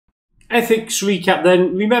Ethics recap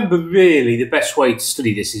then. Remember, really, the best way to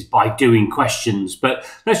study this is by doing questions. But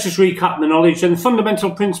let's just recap the knowledge. And the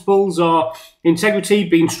fundamental principles are integrity,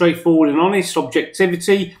 being straightforward and honest,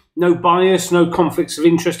 objectivity, no bias, no conflicts of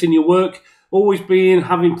interest in your work, always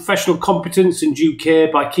having professional competence and due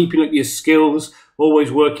care by keeping up your skills,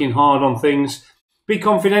 always working hard on things. Be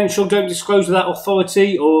confidential, don't disclose without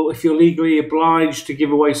authority or if you're legally obliged to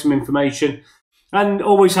give away some information. And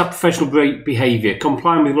always have professional behaviour,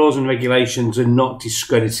 complying with laws and regulations and not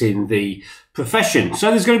discrediting the profession. So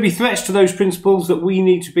there's going to be threats to those principles that we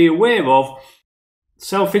need to be aware of.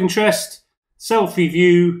 Self-interest,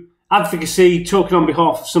 self-review, advocacy, talking on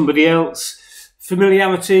behalf of somebody else,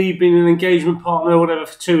 familiarity, being an engagement partner or whatever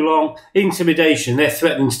for too long, intimidation, they're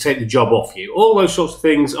threatening to take the job off you. All those sorts of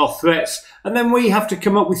things are threats. And then we have to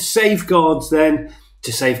come up with safeguards then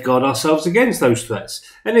to safeguard ourselves against those threats.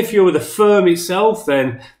 And if you're the firm itself,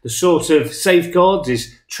 then the sort of safeguards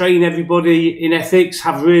is train everybody in ethics,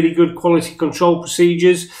 have really good quality control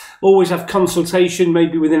procedures, always have consultation,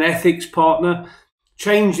 maybe with an ethics partner,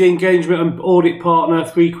 change the engagement and audit partner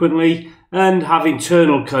frequently, and have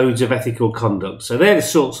internal codes of ethical conduct. So they're the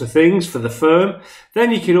sorts of things for the firm.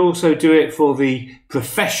 Then you can also do it for the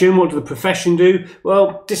profession. What does the profession do?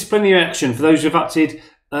 Well, disciplinary action for those who've acted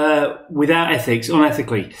without ethics,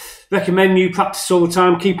 unethically. Recommend new practice all the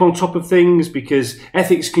time, keep on top of things because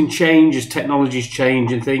ethics can change as technologies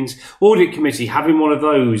change and things. Audit committee, having one of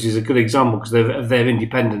those is a good example because of their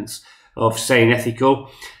independence of staying ethical.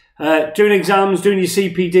 Doing exams, doing your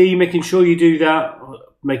CPD, making sure you do that,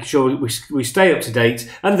 making sure we stay up to date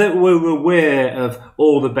and that we're aware of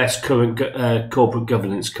all the best current corporate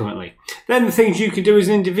governance currently. Then the things you can do as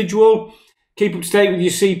an individual: keep up to date with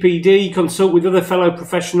your CPD, consult with other fellow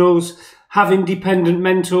professionals, have independent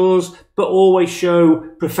mentors, but always show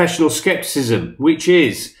professional skepticism, which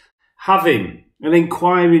is having an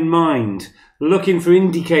inquiring mind, looking for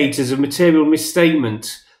indicators of material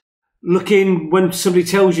misstatement, looking when somebody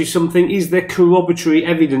tells you something, is there corroboratory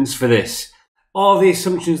evidence for this? Are the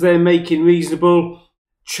assumptions they're making reasonable?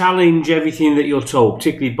 Challenge everything that you're told,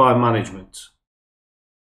 particularly by management.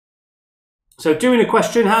 So doing a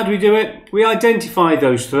question, how do we do it? We identify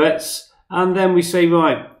those threats and then we say,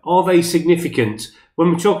 right, are they significant?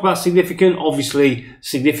 When we talk about significant, obviously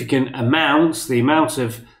significant amounts, the amount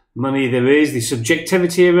of money there is, the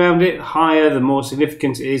subjectivity around it, higher the more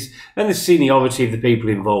significant it is, and the seniority of the people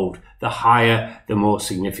involved, the higher the more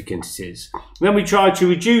significant it is. Then we try to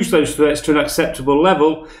reduce those threats to an acceptable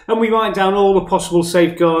level and we write down all the possible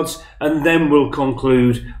safeguards and then we'll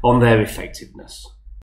conclude on their effectiveness.